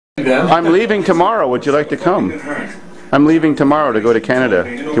I'm leaving tomorrow. Would you like to come? I'm leaving tomorrow to go to Canada.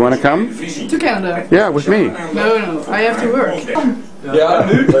 Do you want to come? To Canada? Yeah, with me. No, I have to work. Yeah,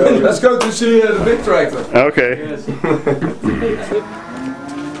 let's go to see the big tractor. Okay.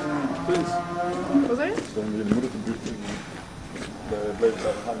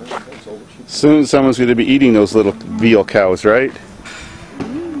 Soon someone's going to be eating those little veal cows, right?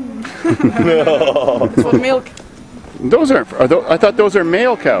 No. It's for milk. Those aren't. I thought those are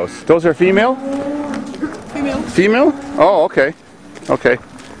male cows. Those are female? Female. Female? Oh, okay. Okay.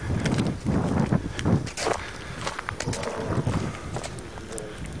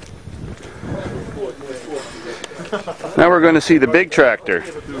 Now we're going to see the big tractor.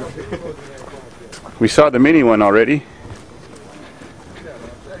 We saw the mini one already.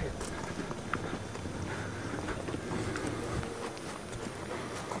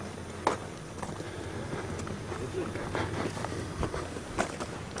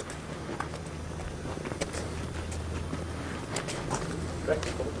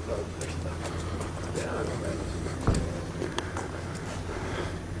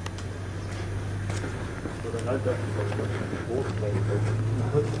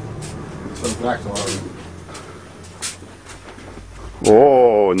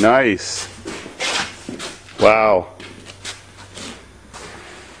 Oh, nice. Wow.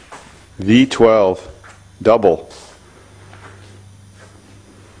 V12 double.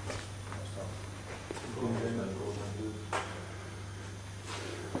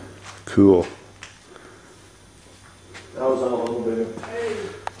 Cool.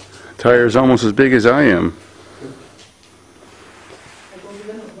 Tire's almost as big as I am.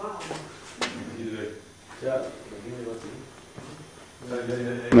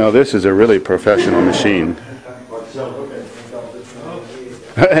 Now this is a really professional machine.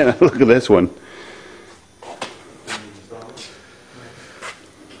 Look at this one.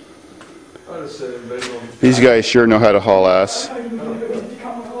 These guys sure know how to haul ass.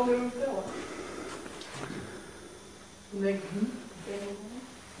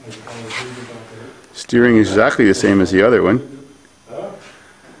 Steering is exactly the same as the other one.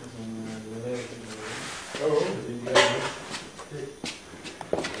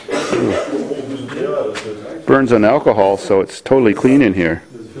 Burns on alcohol, so it's totally clean in here.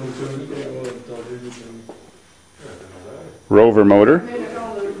 Rover motor.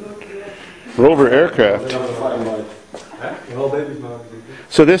 Rover aircraft.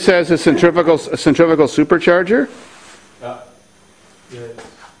 So this has a centrifugal supercharger?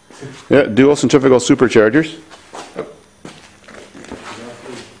 Yeah, dual centrifugal superchargers.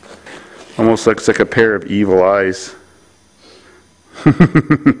 Almost looks like a pair of evil eyes.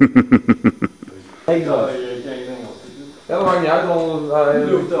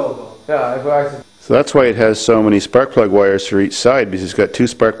 So that's why it has so many spark plug wires for each side, because it's got 2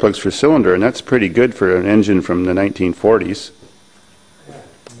 spark plugs per cylinder, and that's pretty good for an engine from the 1940s.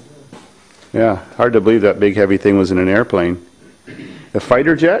 Yeah, hard to believe that big heavy thing was in an airplane. A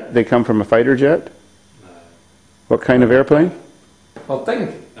fighter jet? They come from a fighter jet? What kind of airplane? A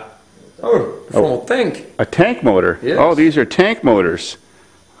tank. Oh, from a tank. A tank motor? Yes. Oh, these are tank motors.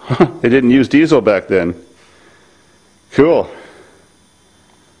 They didn't use diesel back then. Cool.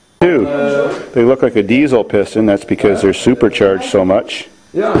 They look like a diesel piston. That's because they're supercharged so much.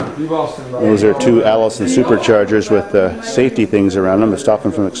 Those are 2 Allison superchargers with safety things around them to stop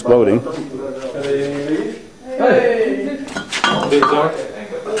them from exploding.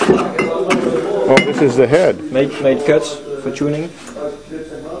 Oh, this is the head. Made cuts for tuning,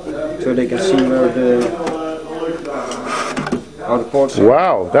 so they can see where the ports are.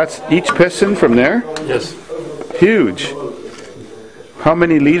 Wow, that's each piston from there? Yes. Huge. How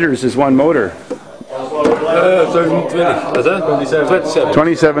many liters is one motor?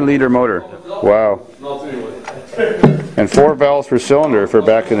 27 liter motor. Wow. And 4 valves per cylinder for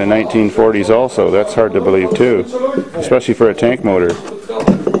back in the 1940s also. That's hard to believe too, especially for a tank motor.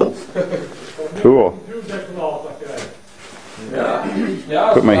 Cool.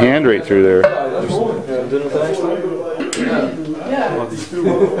 Put my hand right through there.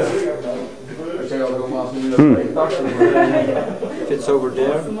 Fits over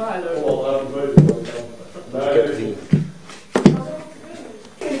there.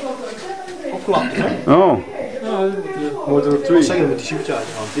 Oh.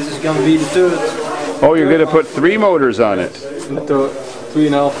 This is going to be the third. Oh, you're going to put 3 motors on it.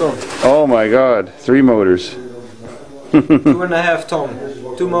 3.5 ton. Oh my God, 3 motors. 2.5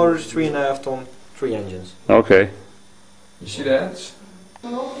 ton. 2 motors, 3.5 ton, 3 engines. Okay. You see that?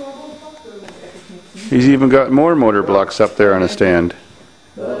 He's even got more motor blocks up there on a stand.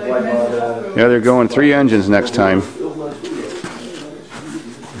 Yeah, they're going 3 engines next time.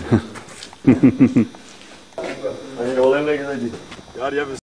 En je wel inleggen dat je... Ja, die hebben